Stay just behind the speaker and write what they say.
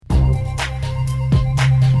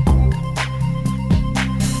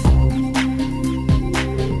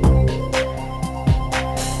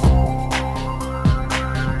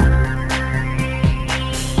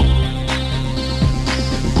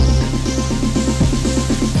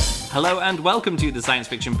Hello and welcome to the Science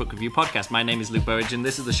Fiction Book Review Podcast. My name is Luke Burridge and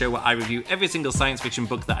this is the show where I review every single science fiction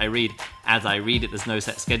book that I read as I read it. There's no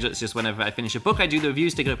set schedule, it's just whenever I finish a book I do the review,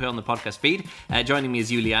 stick it up here on the podcast feed. Joining me is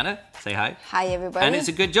Juliana. Say hi. Hi everybody. And it's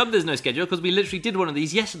a good job there's no schedule because we literally did one of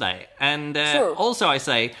these yesterday. And True. Also I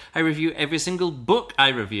say I review every single book I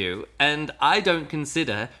review, and I don't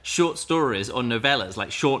consider short stories or novellas,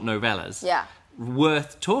 like short novellas,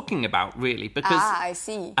 worth talking about, really, because I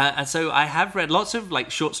see. And so I have read lots of like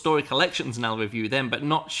short story collections, and I'll review them, but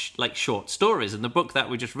not like short stories. And the book that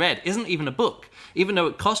we just read isn't even a book, even though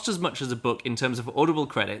it costs as much as a book in terms of Audible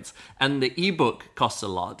credits, and the ebook costs a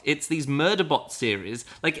lot. It's these Murderbot series.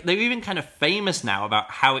 Like, they're even kind of famous now about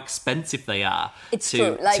how expensive they are. It's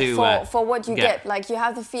true. Like for what you get, like you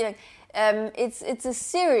have the feeling. It's a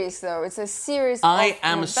series though. It's a series. I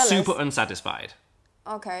am novellas. super unsatisfied.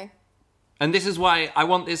 Okay. And this is why I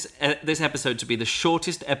want this episode to be the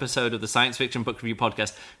shortest episode of the Science Fiction Book Review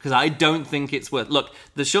Podcast, because I don't think it's worth... Look,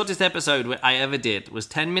 the shortest episode I ever did was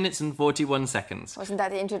 10 minutes and 41 seconds. Wasn't that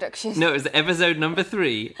the introduction? No, it was the episode number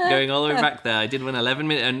 3, going all the way back there. I did one 11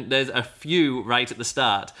 minutes, and there's a few right at the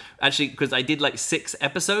start. Actually, because I did like 6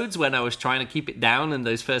 episodes when I was trying to keep it down, and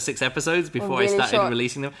those first 6 episodes before really I started short.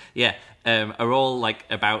 releasing them. Yeah, are all like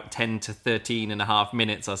about 10 to 13 and a half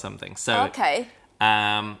minutes or something. So... Okay.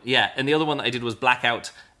 And the other one that I did was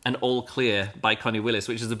Blackout and All Clear by Connie Willis,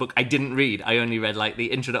 which is a book I didn't read. I only read like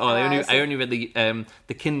the intro. I only read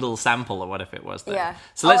the Kindle sample or whatever it was. There. Yeah.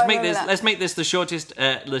 So let's make this the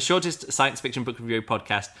shortest science fiction book review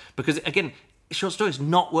podcast, because again, short stories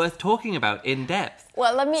not worth talking about in depth.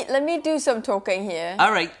 Well, let me do some talking here.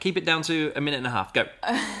 All right, keep it down to a minute and a half. Go.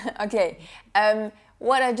 Okay.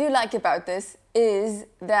 What I do like about this is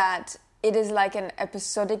that it is like an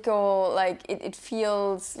episodical, like it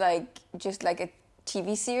feels like just like a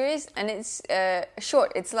TV series, and it's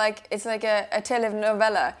short. It's like a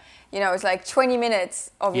telenovela. You know, it's like 20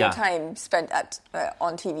 minutes of your time spent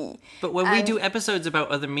on TV. But when we do episodes about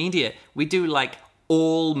other media, we do like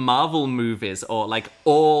all Marvel movies or like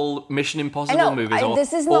all Mission Impossible movies.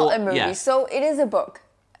 This is not a movie, so it is a book.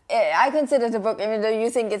 I consider it a book, even though you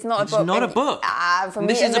think it's not a book. It's not a book. For me,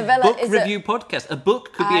 this is a book review podcast. A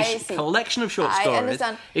book could be a collection of short stories. I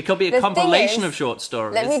understand. It could be a compilation of short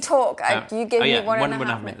stories. Let me talk. You gave me one and a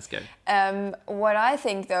half minutes. Go. What I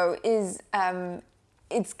think, though, is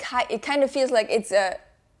it kind of feels like it's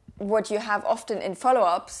what you have often in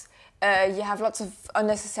follow-ups. You have lots of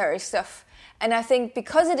unnecessary stuff. And I think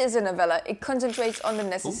because it is a novella, it concentrates on the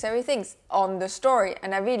necessary things, on the story.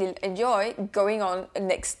 And I really enjoy going on the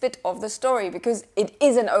next bit of the story, because it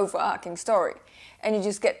is an overarching story. And you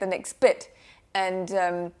just get the next bit. And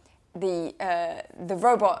the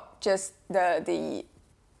robot, just the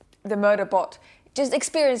murder bot, just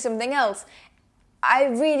experience something else.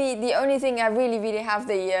 The only thing I really have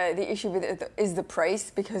the issue with it is the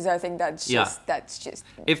price, because I think that's just.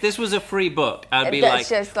 If this was a free book, I'd be like.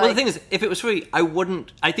 Well, the thing is, if it was free, I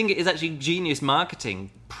wouldn't. I think it is actually genius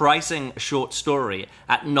marketing, pricing a short story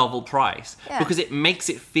at novel price, because it makes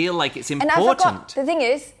it feel like it's important. And I forgot. The thing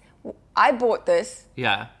is, I bought this.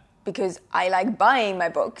 Yeah. Because I like buying my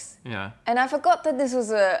books. Yeah. And I forgot that this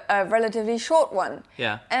was a relatively short one.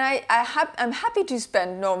 Yeah. And I'm happy to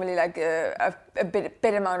spend normally like a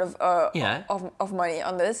bit amount of money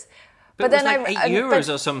on this. But then it was like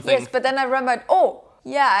 €8 or something. Yes, but then I remembered,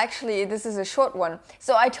 actually, this is a short one.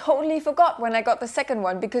 So I totally forgot when I got the second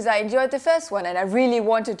one, because I enjoyed the first one and I really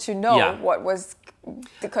wanted to know what was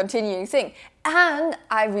the continuing thing. And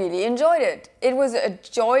I really enjoyed it. It was a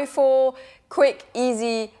joyful, quick,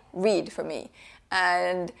 easy read for me.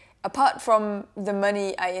 And apart from the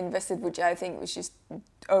money I invested, which I think was just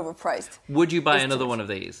overpriced. Would you buy another one of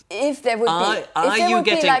these? If there would be. Are you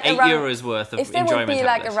getting like €8 worth of enjoyment? If there would be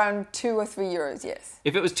like around €2 or €3, yes.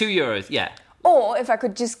 If it was €2, yeah. Or if I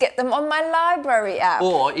could just get them on my library app.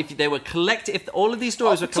 Or if they were collected, if all of these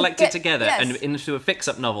stories were collected together and into a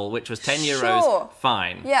fix-up novel, which was €10,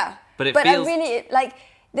 fine. Yeah. But it feels... I really, like...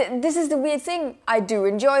 This is the weird thing. I do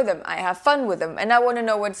enjoy them. I have fun with them. And I want to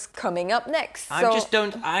know what's coming up next.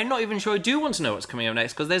 I'm not even sure I do want to know what's coming up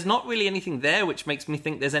next, because there's not really anything there which makes me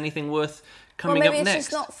think there's anything worth coming up next. Maybe it's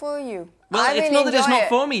just not for you. Well, it's not that it's not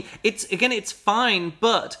for me. It's fine,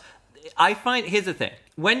 but I find... Here's the thing.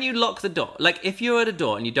 When you lock the door, like if you're at a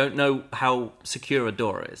door and you don't know how secure a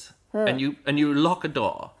door is, and you lock a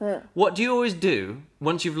door, what do you always do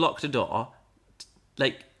once you've locked a door?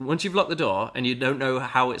 Like, once you've locked the door and you don't know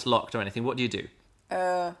how it's locked or anything, what do you do?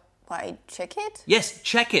 Why, check it? Yes,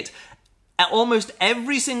 check it. Almost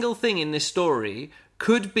every single thing in this story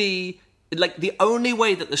could be like the only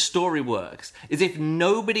way that the story works is if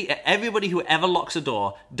everybody who ever locks a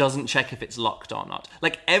door doesn't check if it's locked or not.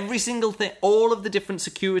 Like every single thing, all of the different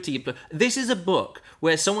security. This is a book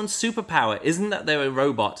where someone's superpower isn't that they're a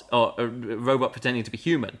robot or a robot pretending to be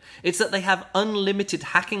human. It's that they have unlimited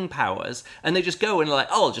hacking powers and they just go and are like,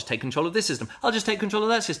 oh, I'll just take control of this system. I'll just take control of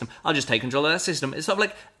that system. I'll just take control of that system. It's sort of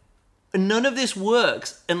like, none of this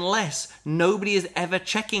works unless nobody is ever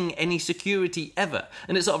checking any security ever.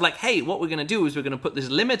 And it's sort of like, hey, what we're going to do is we're going to put this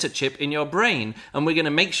limiter chip in your brain and we're going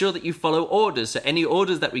to make sure that you follow orders. So any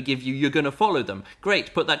orders that we give you, you're going to follow them.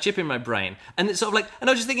 Great, put that chip in my brain. And it's sort of like, and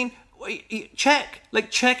I was just thinking, check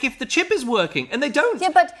if the chip is working. And they don't. Yeah,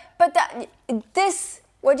 but this...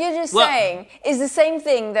 What you're just saying is the same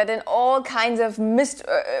thing that in all kinds of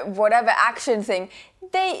whatever action thing,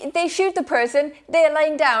 they shoot the person, they're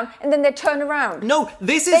laying down, and then they turn around. No,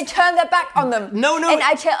 they turn their back on them. No. And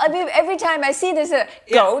every time I see this,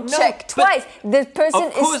 check twice. This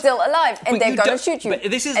person is still alive, and they're gonna shoot you. But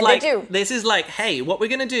this is like, hey, what we're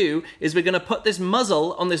gonna do is we're gonna put this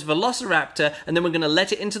muzzle on this velociraptor, and then we're gonna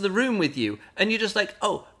let it into the room with you. And you're just like,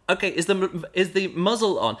 oh. Okay, is the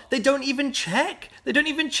muzzle on? They don't even check. That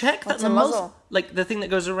What's the muzzle? Like the thing that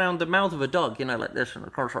goes around the mouth of a dog, like this,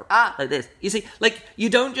 like this. You see, like you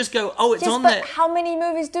don't just go, oh, it's on there. But how many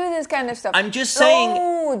movies do this kind of stuff? I'm just saying,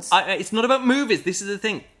 Loads. It's not about movies. This is the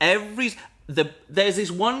thing. There's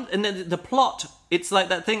this one, and then the plot. It's like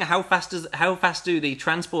that thing. How fast do the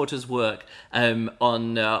transporters work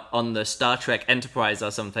on the Star Trek Enterprise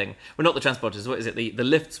or something? Well, not the transporters. What is it? The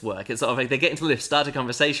lifts work. It's sort of like they get into the lift, start a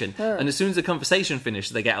conversation, and as soon as the conversation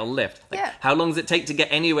finishes, they get a lift. Like, how long does it take to get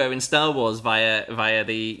anywhere in Star Wars via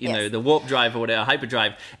the the warp drive or whatever,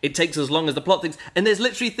 hyperdrive? It takes as long as the plot things. And there's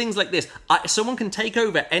literally things like this. Someone can take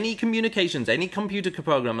over any communications, any computer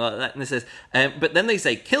program like that, and it says, but then they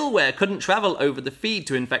say Killware couldn't travel over the feed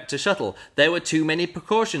to infect a shuttle. There were too many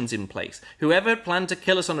precautions in place. Whoever planned to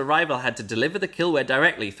kill us on arrival had to deliver the killware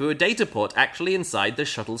directly through a data port actually inside the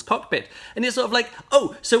shuttle's cockpit. And it's sort of like,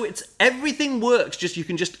 oh, so it's everything works, just you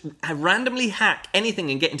can just randomly hack anything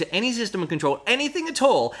and get into any system and control anything at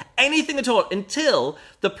all, until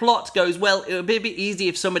the plot goes, well, it would be a bit easy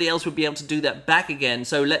if somebody else would be able to do that back again,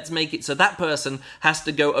 so let's make it so that person has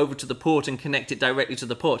to go over to the port and connect it directly to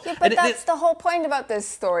the port. Yeah, but that's the whole point about this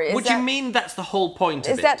story. What do you mean that's the whole point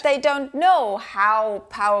of it? Is that they don't know how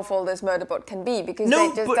powerful this murderbot can be because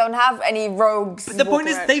they just don't have any rogues. But the point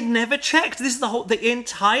is, they've never checked. This is the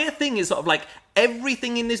entire thing is sort of like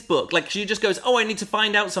everything in this book. Like she just goes, oh, I need to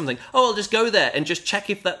find out something. Oh, I'll just go there and just check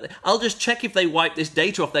if they wipe this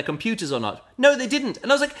data off their computers or not. No, they didn't.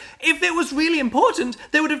 And I was like, if it was really important,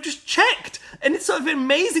 they would have just checked. And it's sort of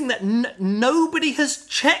amazing that nobody has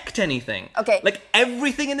checked anything. Okay. Like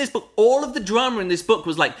everything in this book, all of the drama in this book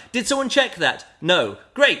was like, did someone check that? No.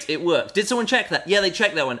 Great, it worked. Did someone check that? Yeah, they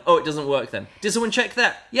checked that one. Oh, it doesn't work then. Did someone check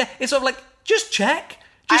that? Yeah. It's sort of like, just check.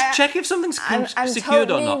 Just check if something's secured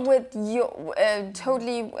or not. I'm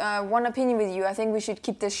totally one opinion with you. I think we should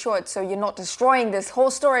keep this short so you're not destroying this whole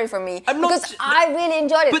story for me. Because I really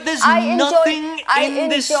enjoyed it. But there's nothing in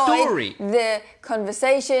this story. The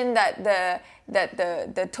conversation that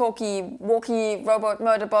the talkie-walkie robot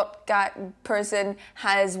murderbot person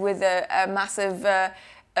has with a massive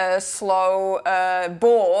slow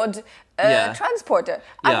board transporter.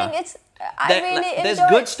 I think it's... There's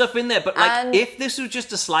good stuff in there, but if this was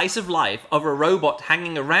just a slice of life of a robot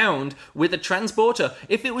hanging around with a transporter,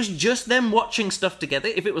 if it was just them watching stuff together,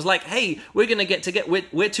 if it was like, hey, we're going to get together,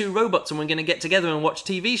 we're two robots and we're going to get together and watch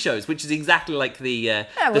TV shows, which is exactly like the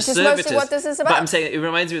which Servitors. Is mostly what this is about. But I'm saying it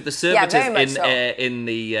reminds me of the Servitors in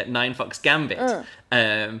the Nine Fox Gambit.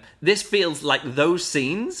 This feels like those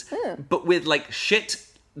scenes, but with like shit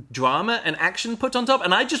drama and action put on top,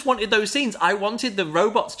 and I just wanted those scenes. I wanted the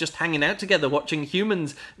robots just hanging out together watching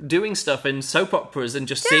humans doing stuff in soap operas and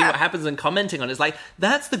just seeing what happens and commenting on it. It's like,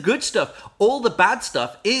 that's the good stuff. All the bad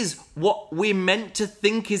stuff is what we're meant to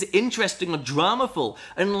think is interesting or dramaful,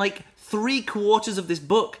 and like 3/4 of this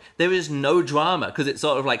book there is no drama, because it's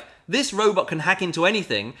sort of like, this robot can hack into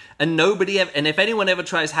anything, and and if anyone ever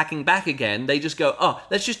tries hacking back again, they just go, oh,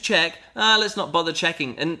 let's just check. Let's not bother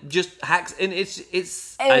checking, and just hacks. And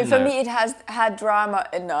it's. Anyway, for me, it has had drama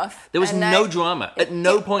enough. There was no drama. At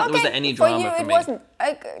no point was there any drama for me. It wasn't.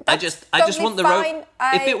 I just want the robot.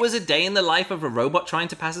 If it was a day in the life of a robot trying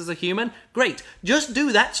to pass as a human, great. Just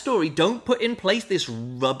do that story. Don't put in place this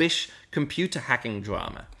rubbish computer hacking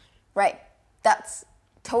drama. Right. That's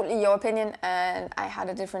totally your opinion, and I had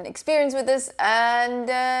a different experience with this, and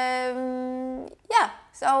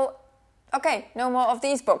so okay, no more of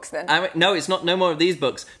these books then. No, it's not no more of these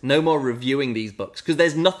books, no more reviewing these books, because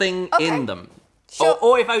there's nothing in them. Sure.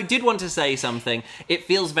 Or if I did want to say something, it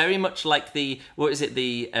feels very much like the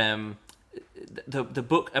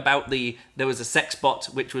book about there was a sex bot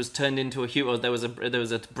which was turned into a human, or there was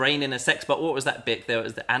a brain in a sex bot. What was that bit? There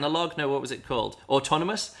was the analog. No, what was it called?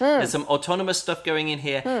 Autonomous. There's some autonomous stuff going in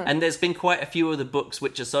here, and there's been quite a few other books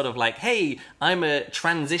which are sort of like, hey, I'm a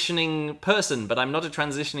transitioning person, but I'm not a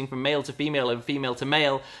transitioning from male to female or female to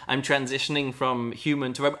male. I'm transitioning from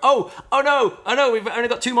human to robot. Oh no, we've only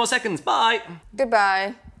got 2 more seconds. Bye.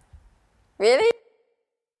 Goodbye. Really?